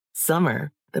Summer,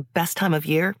 the best time of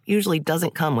year, usually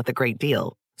doesn't come with a great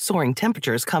deal. Soaring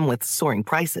temperatures come with soaring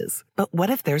prices. But what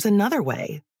if there's another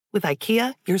way? With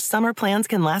IKEA, your summer plans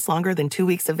can last longer than 2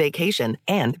 weeks of vacation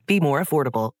and be more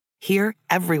affordable. Here,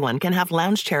 everyone can have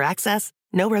lounge chair access,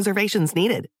 no reservations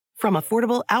needed. From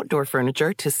affordable outdoor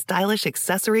furniture to stylish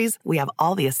accessories, we have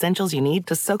all the essentials you need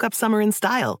to soak up summer in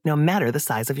style, no matter the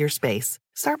size of your space.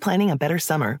 Start planning a better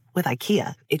summer with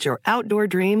IKEA. It's your outdoor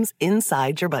dreams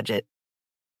inside your budget.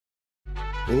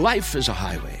 Life is a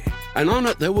highway, and on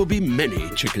it there will be many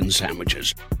chicken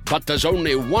sandwiches. But there's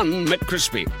only one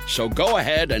McCrispy. So go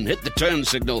ahead and hit the turn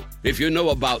signal if you know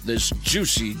about this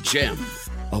juicy gem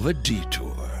of a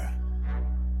detour.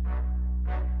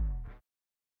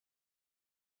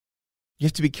 You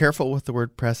have to be careful with the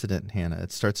word precedent, Hannah.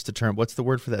 It starts to turn. What's the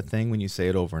word for that thing when you say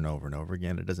it over and over and over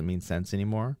again? It doesn't mean sense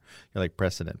anymore. You're like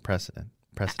precedent.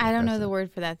 I don't know the word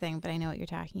for that thing, but I know what you're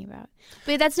talking about.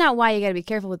 But that's not why you got to be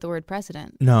careful with the word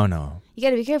precedent. No. You got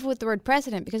to be careful with the word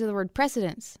precedent because of the word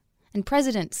precedents and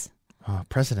presidents. Oh,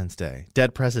 President's Day.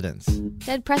 Dead presidents.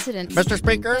 Dead precedents. Mr.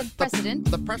 Speaker, Dead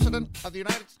precedent. The President of the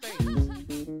United States.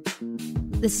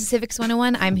 This is Civics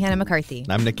 101. I'm Hannah McCarthy.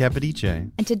 I'm Nick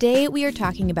Capodice. And today we are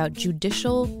talking about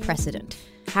judicial precedent,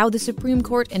 how the Supreme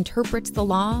Court interprets the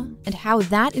law, and how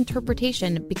that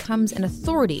interpretation becomes an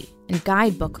authority and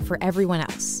guidebook for everyone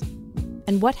else.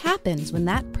 And what happens when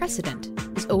that precedent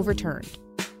is overturned.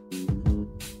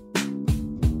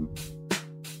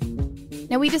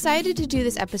 Now, we decided to do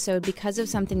this episode because of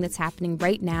something that's happening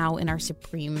right now in our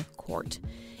Supreme Court.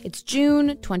 It's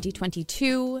June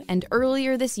 2022, and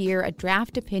earlier this year, a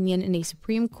draft opinion in a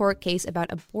Supreme Court case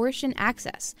about abortion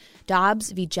access,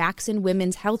 Dobbs v. Jackson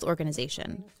Women's Health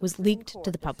Organization, was leaked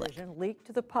to the public. Leaked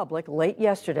to the public late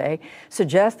yesterday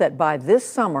suggests that by this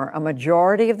summer, a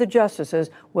majority of the justices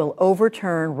will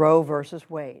overturn Roe versus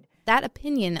Wade. That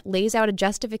opinion lays out a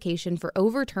justification for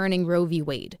overturning Roe v.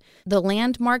 Wade, the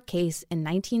landmark case in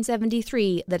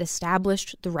 1973 that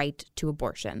established the right to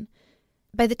abortion.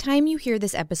 By the time you hear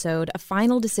this episode, a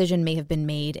final decision may have been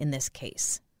made in this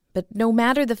case. But no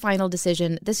matter the final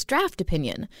decision, this draft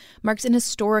opinion marks an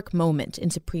historic moment in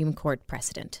Supreme Court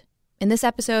precedent. In this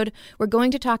episode, we're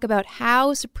going to talk about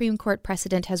how Supreme Court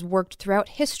precedent has worked throughout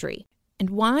history and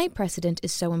why precedent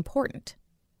is so important.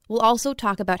 We'll also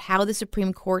talk about how the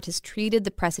Supreme Court has treated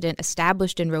the precedent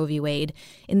established in Roe v. Wade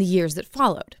in the years that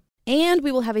followed. And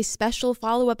we will have a special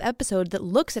follow-up episode that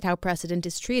looks at how precedent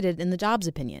is treated in the Dobbs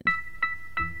opinion.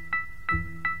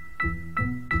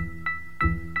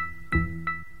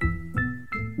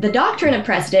 The doctrine of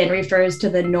precedent refers to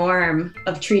the norm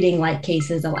of treating like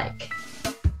cases alike.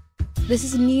 This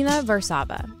is Nina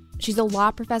Varsava. She's a law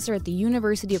professor at the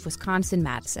University of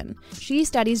Wisconsin-Madison. She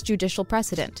studies judicial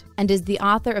precedent and is the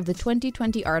author of the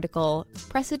 2020 article,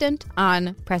 Precedent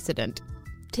on Precedent.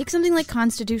 Take something like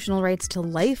constitutional rights to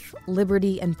life,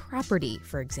 liberty, and property,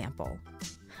 for example.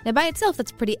 Now, by itself,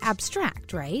 that's pretty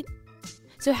abstract, right?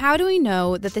 So how do we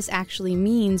know that this actually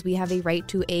means we have a right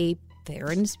to a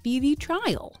fair and speedy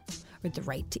trial, or the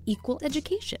right to equal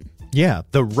education? Yeah,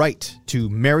 the right to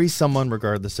marry someone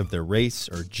regardless of their race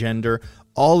or gender.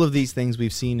 All of these things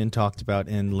we've seen and talked about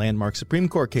in landmark Supreme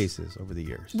Court cases over the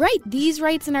years. Right. These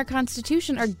rights in our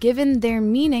Constitution are given their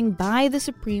meaning by the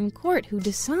Supreme Court, who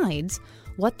decides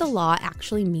what the law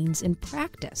actually means in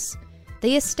practice.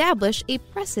 They establish a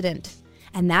precedent,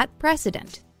 and that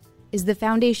precedent is the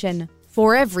foundation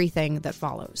for everything that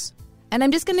follows. And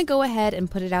I'm just going to go ahead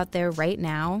and put it out there right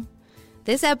now.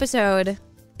 This episode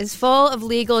is full of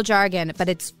legal jargon, but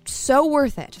it's so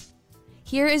worth it.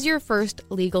 Here is your first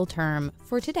legal term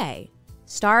for today,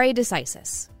 stare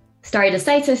decisis. Stare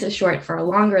decisis is short for a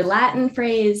longer Latin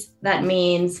phrase that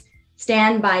means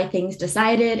stand by things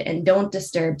decided and don't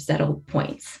disturb settled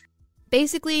points.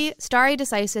 Basically, stare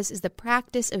decisis is the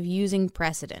practice of using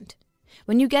precedent.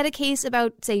 When you get a case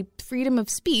about, say, freedom of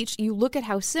speech, you look at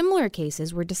how similar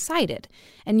cases were decided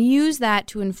and use that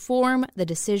to inform the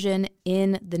decision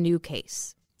in the new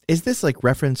case. Is this like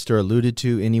referenced or alluded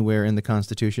to anywhere in the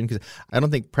Constitution? Because I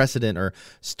don't think precedent or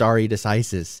stare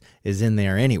decisis is in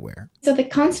there anywhere. So the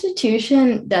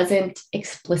Constitution doesn't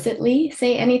explicitly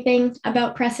say anything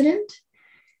about precedent,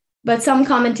 but some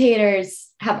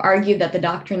commentators have argued that the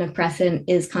doctrine of precedent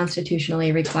is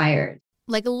constitutionally required.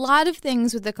 Like a lot of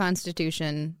things with the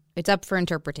Constitution, it's up for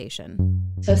interpretation.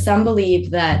 So some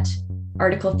believe that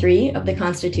Article 3 of the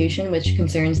Constitution, which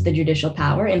concerns the judicial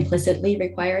power, implicitly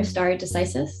requires stare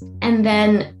decisis. And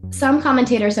then some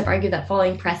commentators have argued that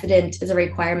following precedent is a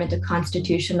requirement of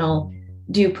constitutional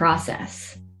due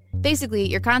process. Basically,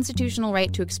 your constitutional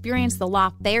right to experience the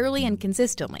law fairly and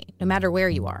consistently, no matter where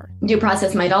you are. Due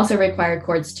process might also require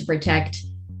courts to protect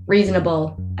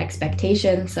reasonable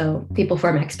expectations. So people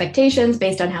form expectations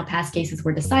based on how past cases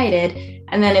were decided.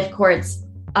 And then if courts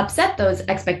upset those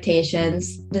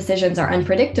expectations, decisions are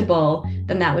unpredictable,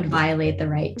 then that would violate the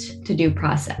right to due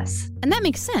process. And that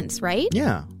makes sense, right?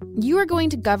 Yeah. You are going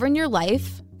to govern your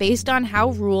life based on how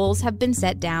rules have been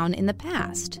set down in the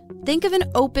past. Think of an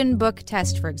open book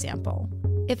test, for example.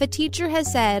 If a teacher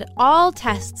has said all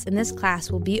tests in this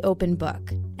class will be open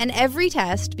book, and every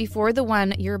test before the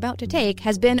one you're about to take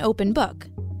has been open book,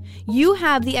 you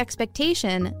have the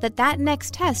expectation that that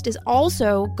next test is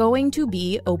also going to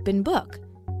be open book.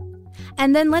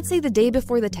 And then let's say the day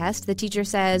before the test, the teacher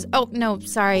says, oh, no,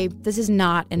 sorry, this is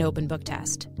not an open book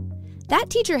test. That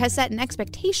teacher has set an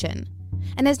expectation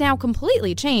and has now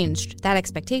completely changed that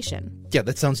expectation. Yeah,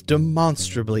 that sounds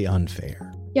demonstrably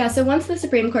unfair. Yeah, so once the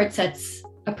Supreme Court sets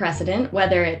a precedent,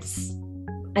 whether it's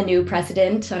a new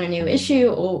precedent on a new issue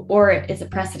or it's a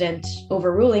precedent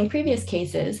overruling previous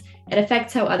cases, it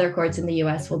affects how other courts in the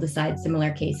U.S. will decide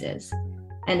similar cases,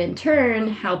 and in turn,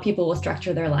 how people will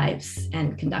structure their lives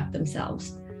and conduct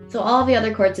themselves. So all of the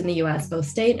other courts in the U.S., both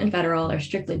state and federal, are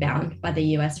strictly bound by the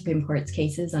U.S. Supreme Court's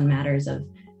cases on matters of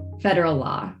federal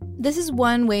law. This is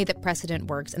one way that precedent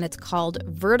works, and it's called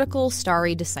vertical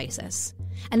stare decisis.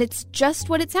 And it's just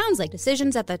what it sounds like.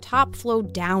 Decisions at the top flow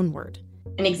downward.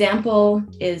 An example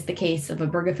is the case of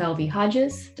Obergefell v.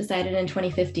 Hodges, decided in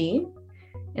 2015.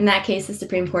 In that case, the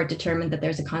Supreme Court determined that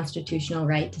there's a constitutional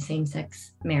right to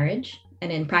same-sex marriage.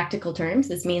 And in practical terms,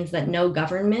 this means that no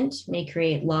government may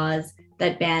create laws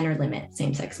that ban or limit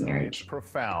same-sex marriage.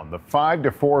 Profound. The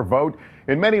 5-4 vote,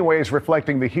 in many ways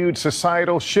reflecting the huge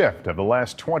societal shift of the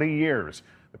last 20 years.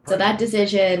 So that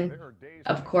decision,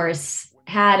 of course,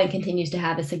 had and continues to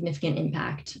have a significant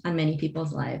impact on many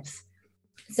people's lives.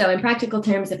 So in practical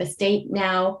terms, if a state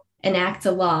now enacts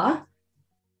a law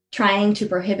trying to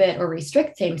prohibit or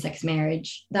restrict same-sex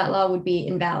marriage, that law would be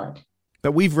invalid.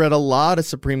 But we've read a lot of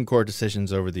Supreme Court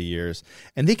decisions over the years,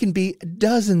 and they can be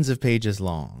dozens of pages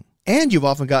long. And you've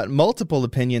often got multiple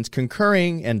opinions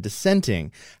concurring and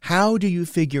dissenting. How do you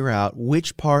figure out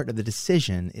which part of the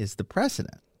decision is the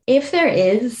precedent? If there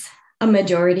is a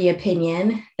majority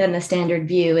opinion, then the standard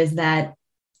view is that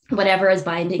whatever is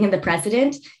binding in the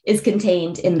precedent is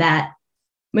contained in that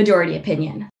majority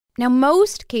opinion. Now,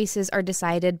 most cases are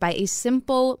decided by a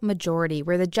simple majority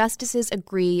where the justices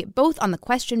agree both on the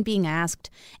question being asked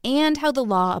and how the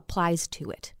law applies to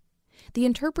it. The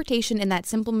interpretation in that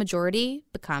simple majority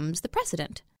becomes the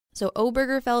precedent. So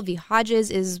Obergefell v. Hodges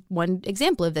is one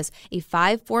example of this. A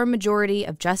 5-4 majority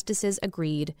of justices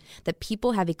agreed that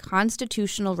people have a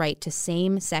constitutional right to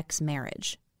same-sex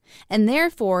marriage. And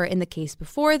therefore, in the case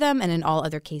before them and in all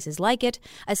other cases like it,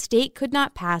 a state could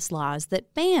not pass laws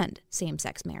that banned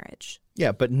same-sex marriage.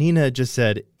 Yeah, but Nina just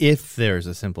said if there's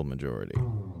a simple majority.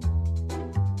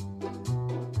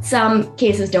 Some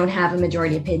cases don't have a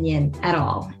majority opinion at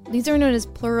all. These are known as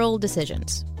plural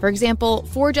decisions. For example,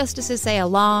 4 justices say a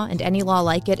law and any law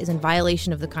like it is in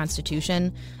violation of the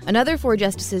Constitution. Another 4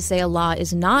 justices say a law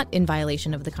is not in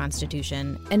violation of the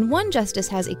Constitution. And 1 justice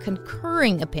has a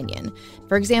concurring opinion.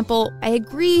 For example, I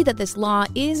agree that this law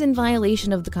is in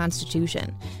violation of the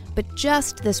Constitution, but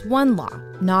just this one law,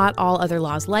 not all other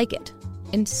laws like it.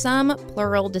 In some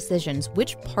plural decisions,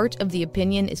 which part of the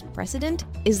opinion is precedent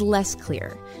is less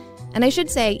clear. And I should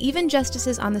say, even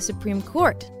justices on the Supreme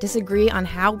Court disagree on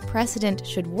how precedent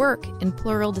should work in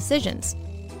plural decisions.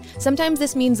 Sometimes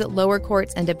this means that lower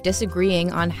courts end up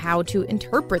disagreeing on how to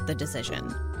interpret the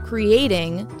decision,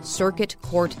 creating circuit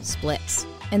court splits.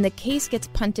 And the case gets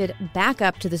punted back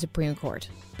up to the Supreme Court.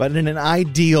 But in an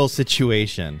ideal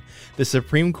situation, the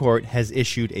Supreme Court has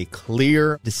issued a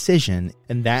clear decision,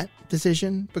 and that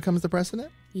decision becomes the precedent?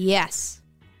 Yes.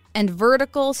 And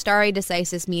vertical stare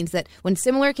decisis means that when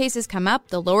similar cases come up,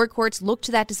 the lower courts look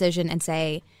to that decision and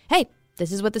say, hey,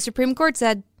 this is what the Supreme Court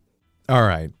said. All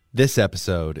right, this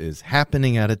episode is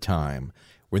happening at a time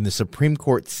when the Supreme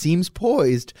Court seems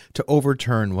poised to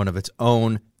overturn one of its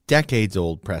own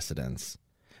decades-old precedents.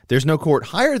 There's no court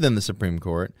higher than the Supreme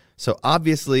Court, so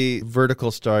obviously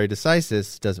vertical stare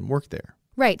decisis doesn't work there.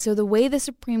 Right, so the way the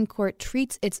Supreme Court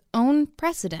treats its own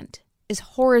precedent is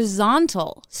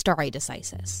horizontal stare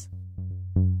decisis.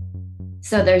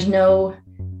 So there's no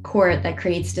court that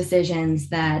creates decisions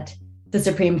that the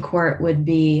Supreme Court would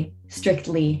be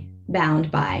strictly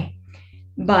bound by.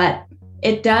 But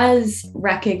it does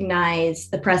recognize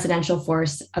the precedential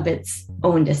force of its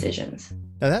own decisions.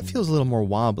 Now that feels a little more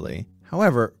wobbly.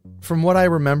 However, from what I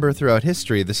remember throughout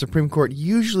history, the Supreme Court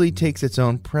usually takes its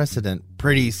own precedent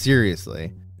pretty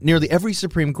seriously. Nearly every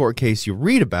Supreme Court case you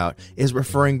read about is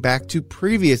referring back to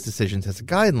previous decisions as a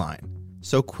guideline.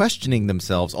 So questioning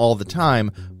themselves all the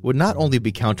time would not only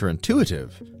be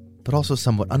counterintuitive, but also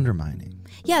somewhat undermining.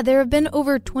 Yeah, there have been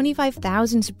over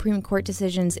 25,000 Supreme Court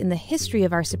decisions in the history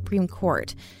of our Supreme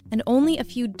Court, and only a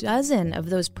few dozen of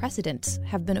those precedents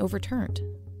have been overturned.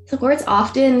 So courts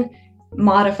often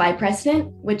modify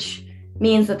precedent, which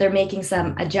means that they're making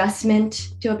some adjustment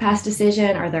to a past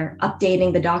decision or they're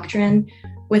updating the doctrine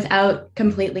without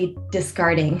completely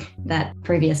discarding that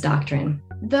previous doctrine.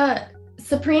 The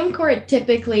Supreme Court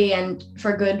typically, and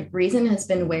for good reason, has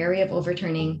been wary of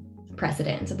overturning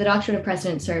precedent. So the doctrine of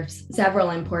precedent serves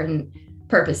several important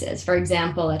purposes. For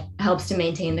example, it helps to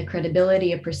maintain the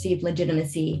credibility of perceived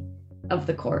legitimacy of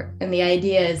the court. And the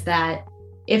idea is that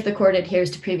if the court adheres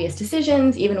to previous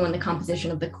decisions, even when the composition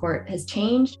of the court has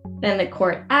changed, then the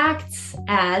court acts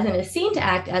as and is seen to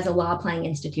act as a law-applying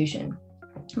institution,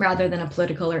 rather than a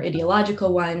political or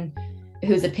ideological one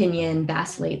whose opinion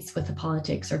vacillates with the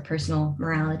politics or personal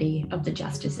morality of the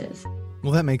justices.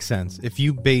 Well, that makes sense. If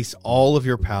you base all of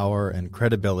your power and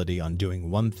credibility on doing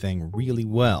one thing really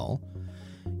well,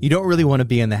 you don't really want to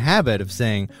be in the habit of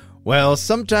saying, well,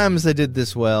 sometimes I did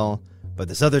this well, but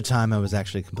this other time I was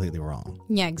actually completely wrong.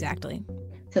 Yeah, exactly.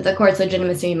 So the court's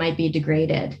legitimacy might be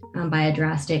degraded by a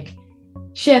drastic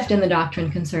shift in the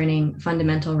doctrine concerning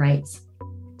fundamental rights.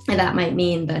 And that might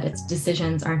mean that its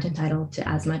decisions aren't entitled to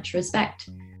as much respect.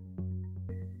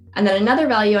 And then another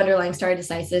value underlying stare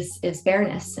decisis is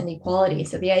fairness and equality.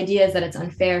 So the idea is that it's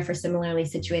unfair for similarly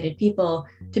situated people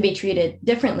to be treated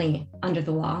differently under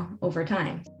the law over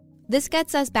time. This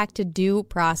gets us back to due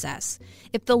process.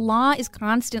 If the law is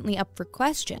constantly up for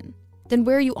question, then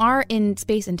where you are in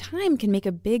space and time can make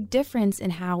a big difference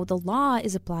in how the law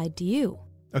is applied to you.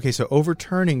 Okay, so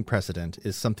overturning precedent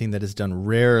is something that is done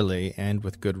rarely and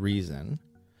with good reason.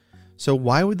 So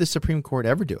why would the Supreme Court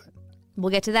ever do it?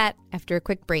 We'll get to that after a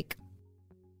quick break.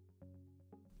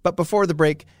 But before the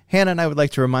break, Hannah and I would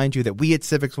like to remind you that we at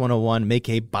Civics 101 make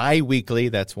a bi-weekly,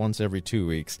 that's once every 2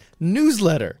 weeks,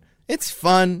 newsletter. It's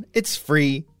fun, it's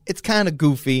free, it's kind of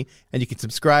goofy, and you can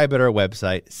subscribe at our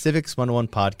website,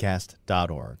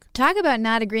 civics101podcast.org. Talk about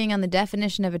not agreeing on the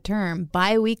definition of a term.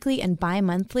 Bi-weekly and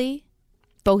bi-monthly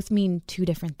both mean two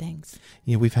different things.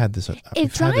 Yeah, we've had this argument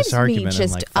It drives me just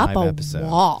in like up 5 a episodes.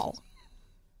 wall.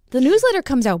 The newsletter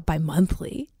comes out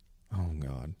bi-monthly. Oh,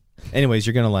 God. Anyways,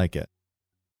 you're going to like it.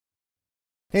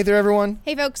 Hey there, everyone.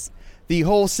 Hey, folks. The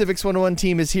whole Civics 101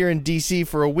 team is here in D.C.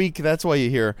 for a week. That's why you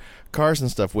hear cars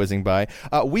and stuff whizzing by.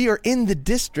 We are in the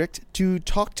district to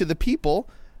talk to the people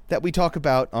that we talk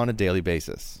about on a daily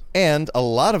basis. And a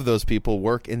lot of those people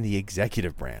work in the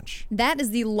executive branch. That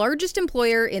is the largest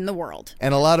employer in the world.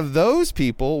 And a lot of those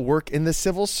people work in the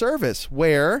civil service,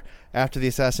 where, after the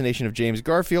assassination of James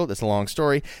Garfield, it's a long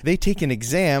story, they take an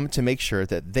exam to make sure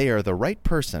that they are the right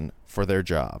person for their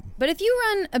job. But if you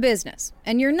run a business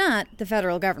and you're not the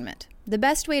federal government, the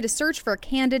best way to search for a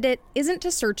candidate isn't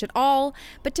to search at all,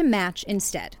 but to match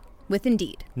instead with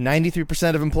Indeed.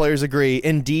 93% of employers agree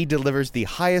Indeed delivers the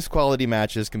highest quality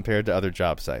matches compared to other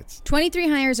job sites. 23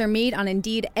 hires are made on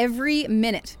Indeed every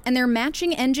minute, and their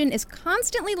matching engine is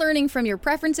constantly learning from your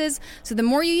preferences, so the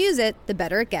more you use it, the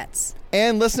better it gets.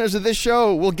 And listeners of this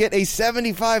show will get a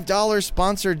 $75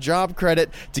 sponsored job credit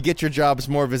to get your jobs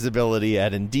more visibility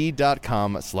at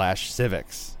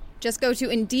Indeed.com/civics. Just go to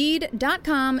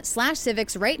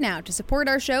Indeed.com/civics right now to support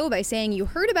our show by saying you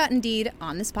heard about Indeed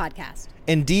on this podcast.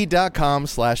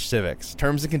 Indeed.com/civics.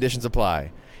 Terms and conditions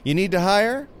apply. You need to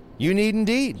hire? You need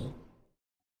Indeed.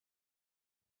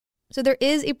 So there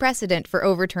is a precedent for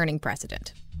overturning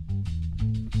precedent.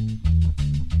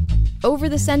 Over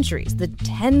the centuries, the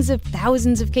tens of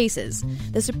thousands of cases,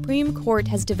 the Supreme Court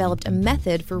has developed a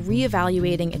method for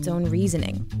reevaluating its own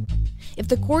reasoning. If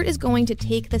the court is going to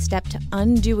take the step to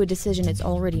undo a decision it's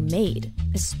already made,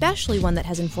 especially one that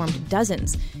has informed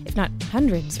dozens, if not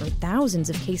hundreds or thousands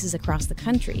of cases across the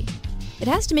country, it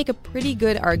has to make a pretty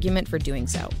good argument for doing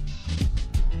so.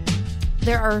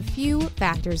 There are a few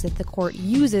factors that the court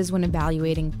uses when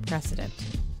evaluating precedent.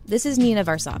 This is Nina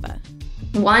Varsava.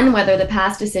 One, whether the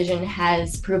past decision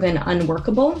has proven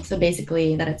unworkable, so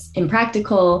basically that it's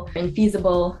impractical,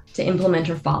 infeasible to implement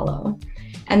or follow.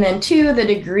 And then two, the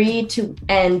degree to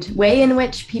and way in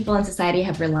which people in society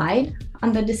have relied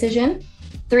on the decision.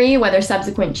 Three, whether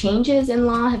subsequent changes in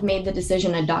law have made the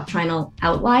decision a doctrinal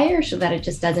outlier so that it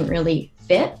just doesn't really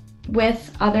fit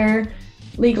with other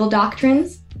legal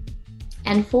doctrines.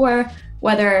 And four,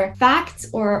 whether facts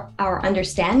or our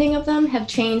understanding of them have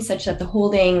changed such that the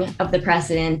holding of the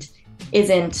precedent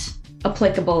isn't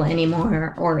applicable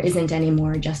anymore or isn't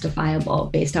anymore justifiable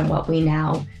based on what we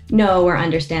now know or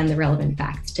understand the relevant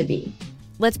facts to be.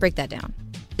 Let's break that down.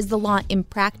 Is the law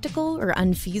impractical or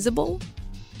unfeasible?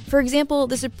 For example,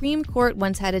 the Supreme Court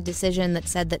once had a decision that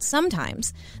said that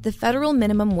sometimes the federal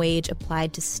minimum wage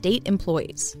applied to state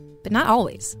employees, but not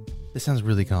always. This sounds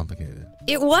really complicated.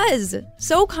 It was!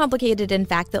 So complicated, in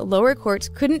fact, that lower courts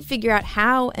couldn't figure out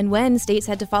how and when states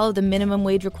had to follow the minimum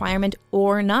wage requirement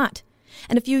or not.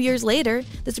 And a few years later,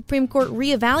 the Supreme Court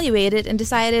reevaluated and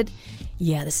decided,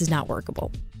 yeah, this is not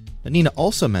workable. Nina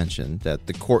also mentioned that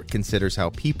the court considers how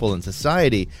people in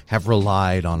society have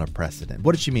relied on a precedent.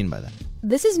 What did she mean by that?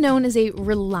 This is known as a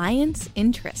reliance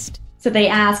interest. So they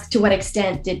asked, to what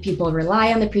extent did people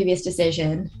rely on the previous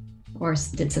decision, or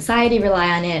did society rely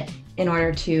on it in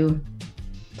order to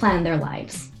plan their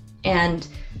lives? And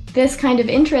this kind of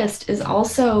interest is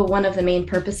also one of the main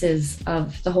purposes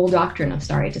of the whole doctrine of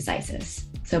stare decisis.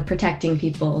 So protecting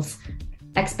people's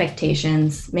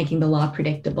expectations, making the law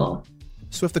predictable.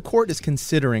 So if the court is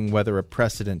considering whether a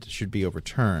precedent should be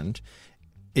overturned,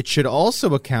 it should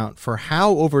also account for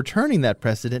how overturning that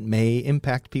precedent may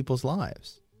impact people's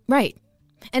lives. Right.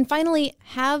 And finally,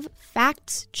 have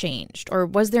facts changed, or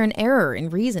was there an error in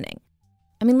reasoning?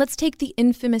 I mean, let's take the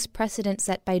infamous precedent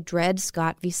set by Dred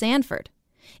Scott v. Sanford.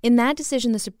 In that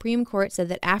decision, the Supreme Court said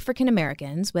that African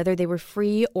Americans, whether they were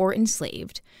free or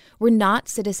enslaved, were not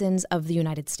citizens of the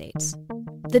United States.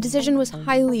 The decision was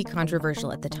highly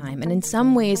controversial at the time, and in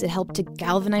some ways it helped to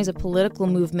galvanize a political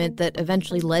movement that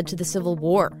eventually led to the Civil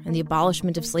War and the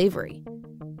abolishment of slavery.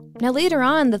 Now, later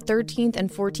on, the 13th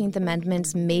and 14th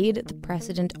Amendments made the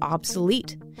precedent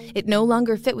obsolete. It no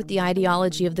longer fit with the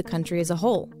ideology of the country as a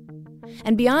whole.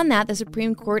 And beyond that, the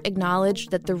Supreme Court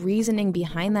acknowledged that the reasoning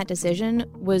behind that decision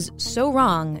was so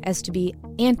wrong as to be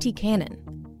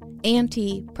anti-canon,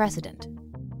 anti-precedent.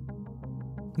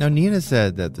 Now, Nina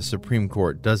said that the Supreme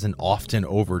Court doesn't often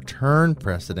overturn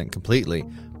precedent completely,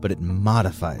 but it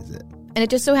modifies it. And it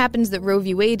just so happens that Roe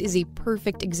v. Wade is a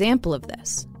perfect example of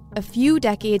this. A few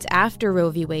decades after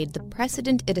Roe v. Wade, the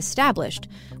precedent it established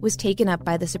was taken up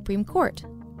by the Supreme Court,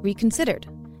 reconsidered,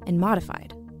 and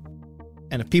modified.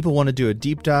 And if people want to do a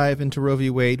deep dive into Roe v.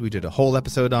 Wade, we did a whole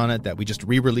episode on it that we just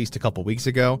re-released a couple weeks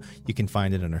ago. You can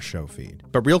find it in our show feed.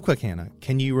 But real quick, Hannah,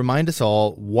 can you remind us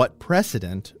all what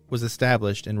precedent was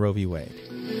established in Roe v. Wade?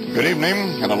 Good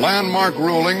evening. In a landmark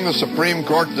ruling, the Supreme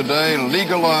Court today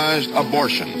legalized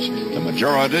abortions. The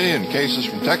majority in cases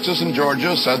from Texas and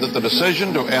Georgia said that the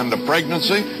decision to end a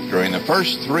pregnancy during the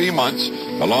first 3 months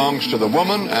belongs to the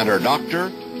woman and her doctor,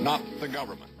 not the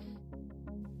government.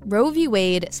 Roe v.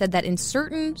 Wade said that in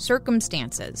certain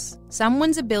circumstances,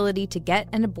 someone's ability to get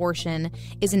an abortion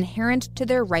is inherent to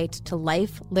their right to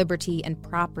life, liberty, and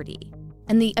property.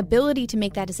 And the ability to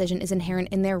make that decision is inherent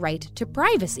in their right to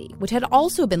privacy, which had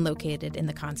also been located in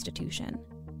the Constitution.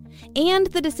 And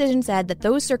the decision said that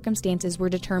those circumstances were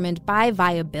determined by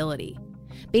viability.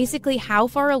 Basically, how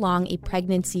far along a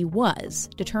pregnancy was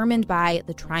determined by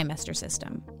the trimester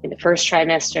system. In the first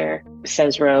trimester,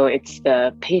 says Roe, it's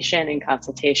the patient in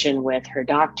consultation with her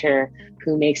doctor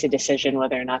who makes a decision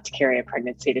whether or not to carry a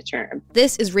pregnancy to term.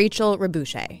 This is Rachel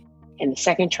Rebouche. In the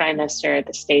second trimester,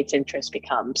 the state's interest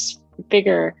becomes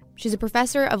bigger. She's a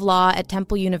professor of law at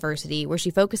Temple University, where she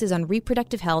focuses on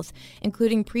reproductive health,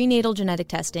 including prenatal genetic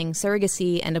testing,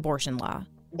 surrogacy, and abortion law.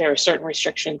 There are certain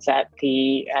restrictions that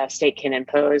the state can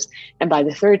impose. And by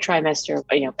the third trimester,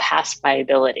 past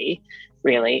viability,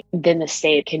 really, then the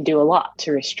state can do a lot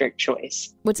to restrict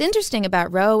choice. What's interesting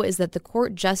about Roe is that the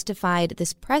court justified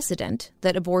this precedent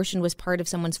that abortion was part of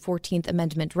someone's 14th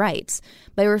Amendment rights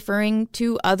by referring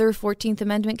to other 14th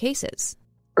Amendment cases.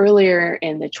 Earlier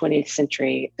in the 20th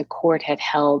century, the court had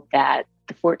held that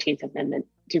the 14th Amendment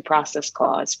due process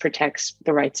clause protects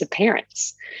the rights of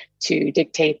parents to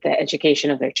dictate the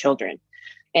education of their children.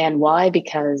 And why?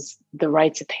 Because the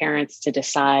rights of parents to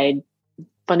decide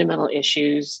fundamental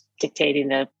issues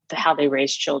dictating how they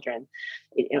raise children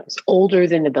is older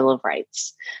than the Bill of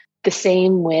Rights. The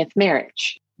same with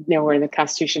marriage. Nowhere in the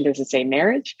Constitution does it say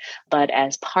marriage, but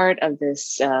as part of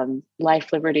this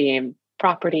life, liberty, and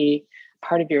property,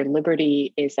 part of your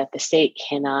liberty is that the state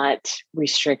cannot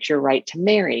restrict your right to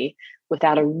marry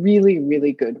without a really,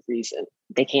 really good reason.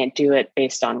 They can't do it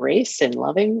based on race and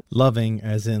loving. Loving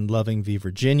as in Loving v.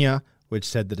 Virginia, which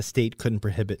said that a state couldn't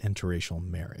prohibit interracial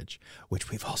marriage, which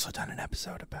we've also done an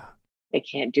episode about. They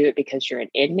can't do it because you're an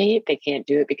inmate. They can't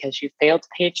do it because you failed to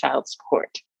pay child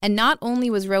support. And not only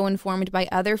was Roe informed by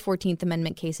other 14th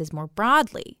Amendment cases more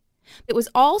broadly, it was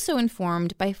also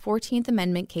informed by 14th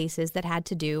Amendment cases that had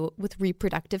to do with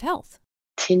reproductive health.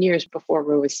 10 years before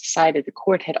Roe was decided, the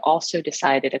court had also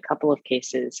decided a couple of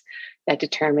cases that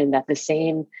determined that the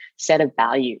same set of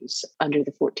values under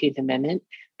the 14th Amendment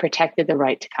protected the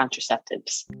right to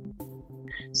contraceptives.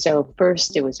 So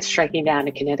first, it was striking down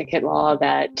a Connecticut law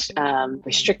that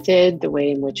restricted the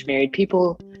way in which married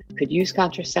people could use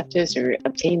contraceptives or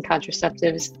obtain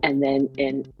contraceptives. And then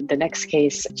in the next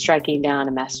case, striking down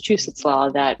a Massachusetts law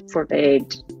that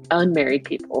forbade unmarried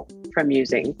people from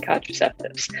using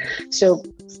contraceptives. So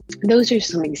those are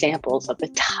some examples of the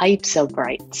types of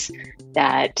rights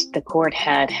that the court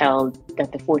had held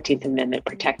that the 14th Amendment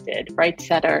protected, rights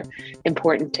that are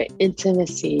important to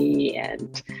intimacy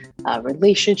and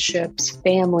relationships,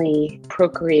 family,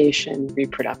 procreation,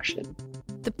 reproduction.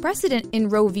 The precedent in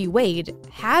Roe v. Wade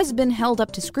has been held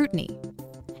up to scrutiny,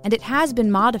 and it has been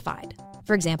modified.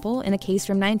 For example, in a case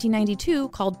from 1992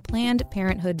 called Planned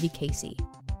Parenthood v. Casey.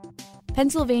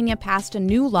 Pennsylvania passed a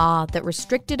new law that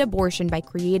restricted abortion by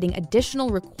creating additional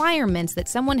requirements that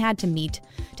someone had to meet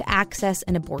to access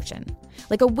an abortion,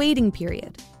 like a waiting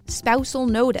period, spousal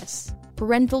notice,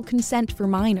 parental consent for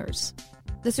minors.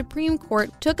 The Supreme Court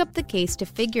took up the case to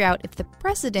figure out if the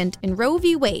precedent in Roe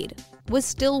v. Wade was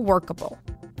still workable.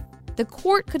 The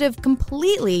court could have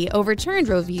completely overturned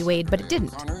Roe v. Wade, but it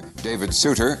didn't. David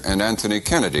Souter and Anthony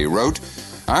Kennedy wrote,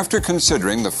 "After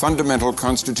considering the fundamental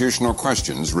constitutional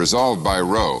questions resolved by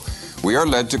Roe, we are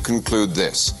led to conclude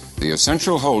this. The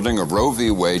essential holding of Roe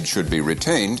v. Wade should be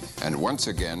retained and once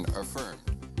again affirmed."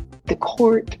 The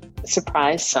court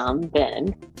surprised some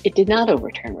then. It did not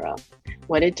overturn Roe.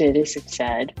 What it did is it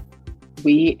said,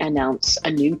 we announce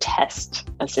a new test,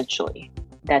 essentially,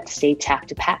 that states have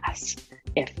to pass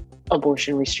if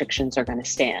abortion restrictions are going to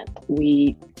stand.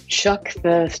 We chuck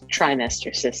the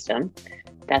trimester system.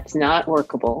 That's not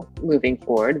workable moving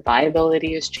forward.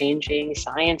 Viability is changing,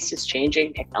 science is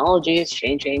changing, technology is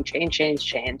changing,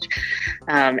 change.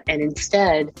 And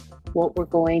instead, what we're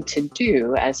going to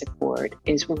do as a court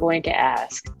is we're going to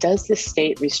ask, does the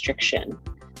state restriction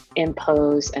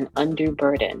impose an undue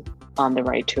burden on the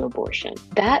right to abortion?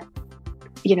 That,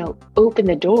 opened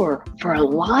the door for a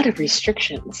lot of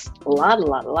restrictions, a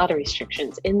lot of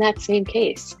restrictions in that same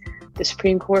case. The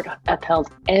Supreme Court upheld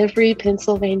every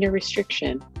Pennsylvania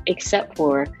restriction except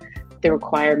for the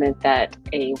requirement that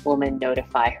a woman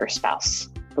notify her spouse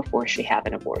before she have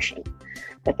an abortion.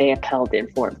 That they upheld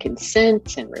informed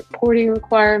consent and reporting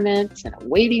requirements and a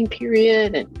waiting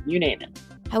period and you name it.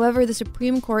 However, the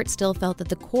Supreme Court still felt that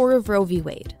the core of Roe v.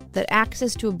 Wade, that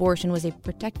access to abortion was a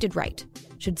protected right,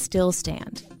 should still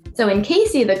stand. So in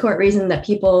Casey, the court reasoned that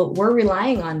people were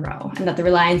relying on Roe and that the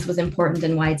reliance was important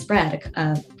and widespread,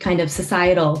 a kind of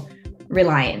societal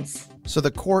reliance. So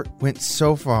the court went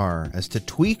so far as to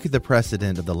tweak the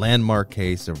precedent of the landmark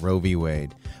case of Roe v.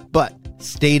 Wade, but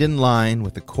stayed in line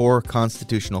with the core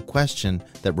constitutional question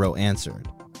that Roe answered.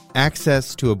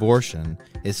 Access to abortion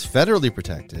is federally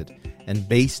protected and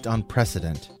based on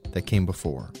precedent that came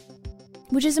before.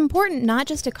 Which is important not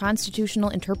just to constitutional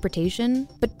interpretation,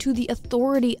 but to the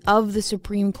authority of the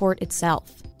Supreme Court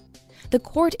itself. The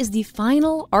court is the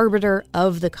final arbiter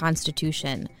of the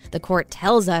Constitution. The court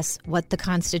tells us what the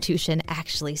Constitution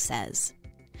actually says.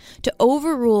 To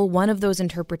overrule one of those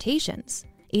interpretations,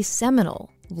 a seminal,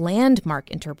 landmark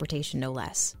interpretation no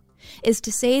less, is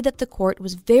to say that the court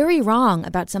was very wrong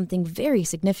about something very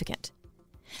significant.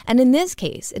 And in this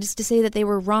case, it is to say that they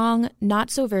were wrong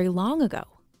not so very long ago.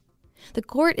 The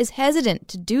court is hesitant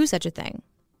to do such a thing,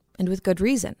 and with good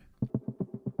reason.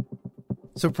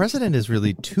 So precedent is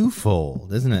really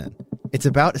twofold, isn't it? It's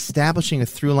about establishing a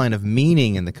through line of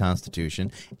meaning in the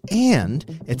Constitution,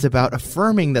 and it's about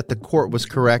affirming that the court was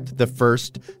correct the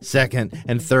first, second,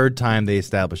 and third time they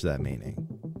established that meaning.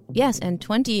 Yes, and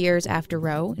 20 years after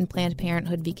Roe in Planned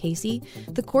Parenthood v. Casey,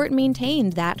 the court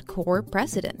maintained that core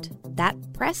precedent.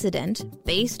 That precedent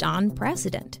based on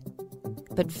precedent.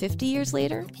 But 50 years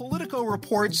later? Politico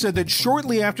report said that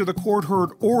shortly after the court heard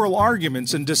oral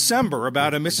arguments in December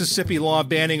about a Mississippi law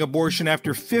banning abortion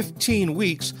after 15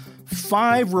 weeks,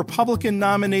 5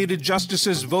 Republican-nominated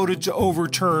justices voted to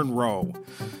overturn Roe.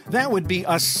 That would be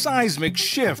a seismic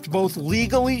shift, both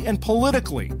legally and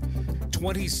politically.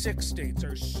 26 states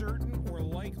are certain or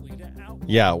likely to outlaw.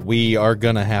 Yeah, we are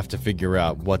going to have to figure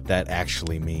out what that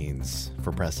actually means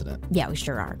for precedent. Yeah, we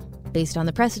sure are. Based on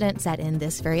the precedent set in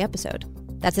this very episode.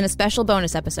 That's in a special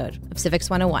bonus episode of Civics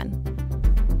 101.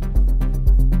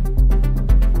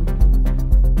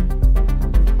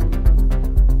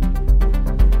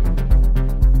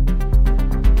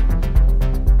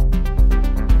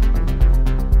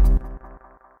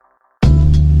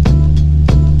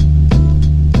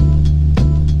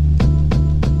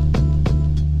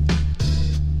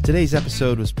 Today's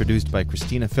episode was produced by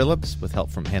Christina Phillips with help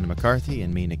from Hannah McCarthy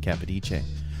and me, Nick Capodice.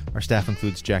 Our staff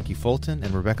includes Jackie Fulton,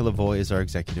 and Rebecca Lavoie is our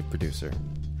executive producer.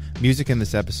 Music in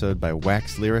this episode by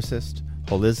Wax Lyricist,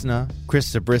 Holisna, Chris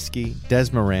Zabriskie, Des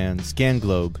Moran, Scan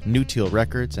Globe, New Teal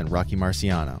Records, and Rocky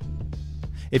Marciano.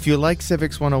 If you like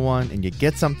Civics 101 and you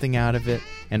get something out of it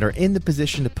and are in the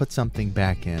position to put something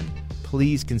back in,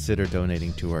 please consider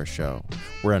donating to our show.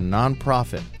 We're a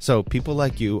nonprofit, so people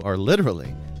like you are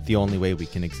literally the only way we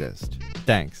can exist.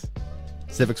 Thanks.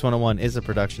 Civics 101 is a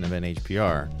production of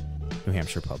NHPR, New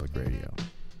Hampshire Public Radio.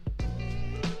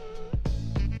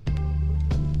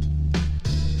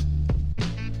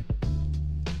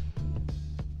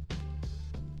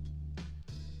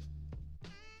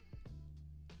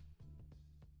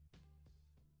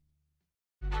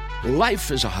 Life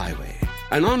is a highway,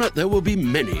 and on it there will be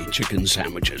many chicken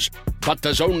sandwiches. But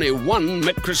there's only one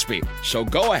McCrispy. So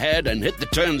go ahead and hit the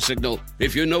turn signal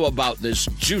if you know about this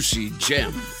juicy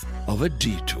gem of a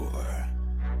detour.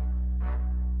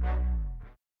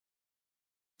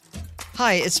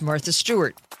 Hi, it's Martha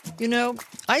Stewart. You know,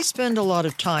 I spend a lot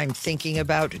of time thinking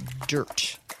about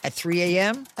dirt. At 3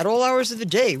 a.m., at all hours of the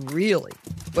day, really.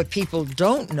 What people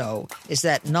don't know is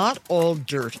that not all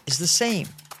dirt is the same.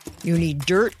 You need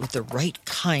dirt with the right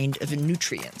kind of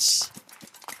nutrients.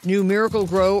 New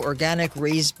Miracle-Gro organic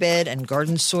raised bed and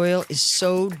garden soil is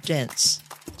so dense,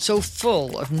 so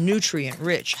full of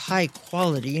nutrient-rich,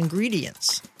 high-quality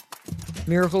ingredients.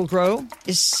 Miracle-Gro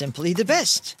is simply the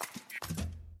best.